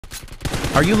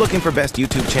Are you looking for best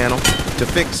YouTube channel to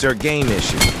fix your game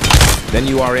issue? Then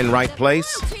you are in right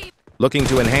place. Looking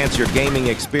to enhance your gaming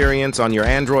experience on your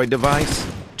Android device?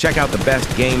 Check out the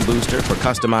best game booster for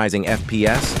customizing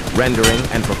FPS, rendering,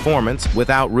 and performance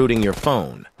without rooting your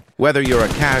phone. Whether you're a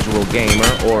casual gamer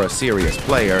or a serious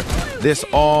player, this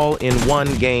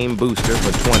all-in-one game booster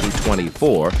for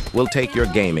 2024 will take your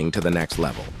gaming to the next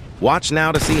level. Watch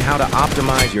now to see how to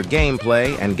optimize your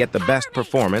gameplay and get the best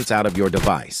performance out of your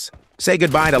device. Say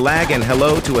goodbye to lag and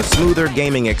hello to a smoother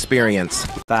gaming experience.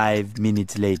 5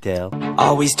 minutes later.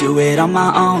 Always do it on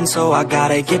my own, so I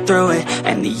gotta get through it.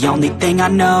 And the only thing I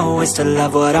know is to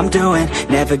love what I'm doing.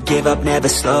 Never give up, never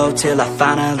slow, till I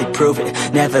finally prove it.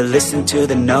 Never listen to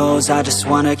the no's, I just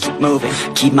wanna keep moving.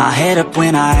 Keep my head up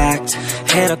when I act,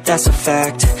 head up, that's a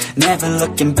fact. Never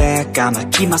looking back, I'ma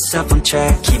keep myself on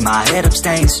track. Keep my head up,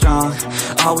 staying strong,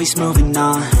 always moving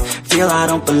on. Feel I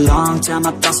don't belong, tell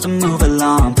my thoughts to move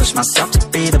along. Push myself to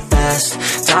be the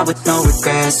best, die with no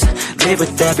regrets. Live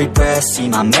with every breath, see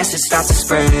my message start to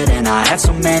spread. And I had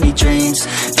so many dreams,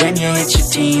 then you hit your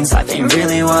teens. Life ain't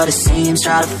really what it seems,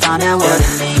 try to find out what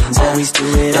it means. Always do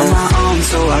it on my own,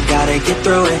 so I gotta get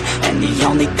through it. And the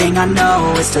only thing I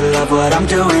know is to love what I'm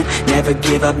doing. Never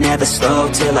give up, never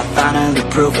slow, till I finally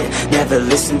prove it. Never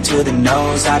listen to the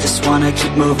no's, I just wanna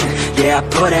keep moving. Yeah, I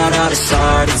put out all this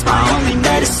art, it's my only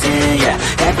medicine. Yeah,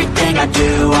 everything I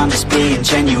do, I'm just being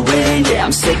genuine. Yeah,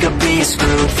 I'm sick of being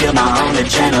screwed, feel my own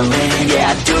adrenaline. Yeah,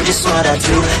 I do just what I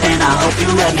do, and I hope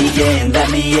you let me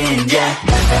in, yeah.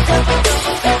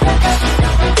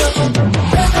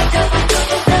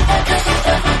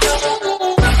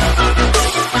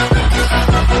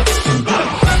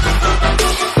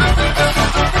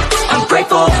 I'm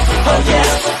grateful, oh yeah,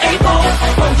 able,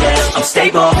 oh yeah, I'm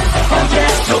stable, oh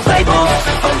yeah, no label,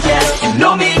 oh yeah, you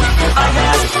know me, I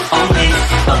have only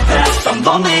a path, I'm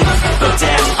lonely, but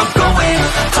damn, I'm going to win.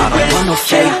 I don't want no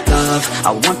fake love,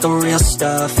 I want the real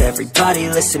stuff. Everybody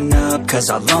listen up, cause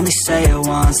I'll only say it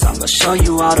once. I'm gonna show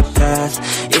you all the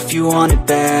path, if you want it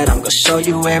bad. I'm gonna show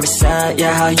you where it's at,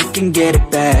 yeah, how you can get it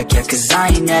back. Yeah, cause I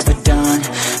ain't never done,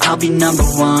 I'll be number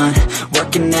one.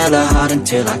 Working hella hard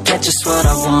until I get just what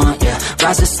I want, yeah.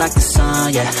 Rises like the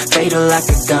sun, yeah, fatal like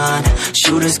a gun.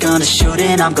 Shooters gonna shoot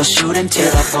and I'm gonna shoot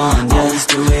until I won, yeah. Always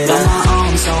do it on my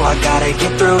own, so I gotta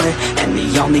get through it. And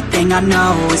the only thing I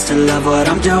know is to love what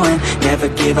I'm doing. Never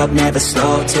give up, never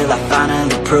slow, till I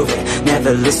finally prove it.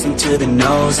 Never listen to the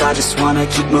no's, I just wanna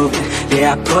keep moving.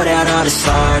 Yeah, I put out all this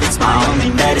art, it's my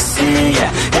only medicine.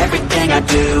 Yeah, everything I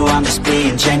do, I'm just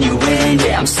being genuine.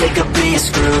 Yeah, I'm sick of being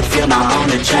screwed, feel my own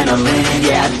adrenaline.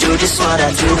 Yeah, I do just what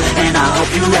I do, and I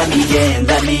hope you let me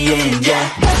in, yeah.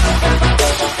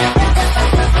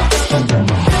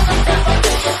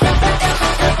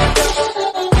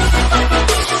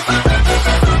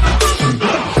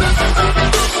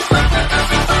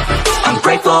 I'm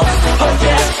grateful, oh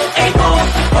yeah, able,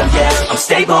 oh yeah, I'm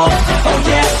stable, oh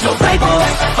yeah, no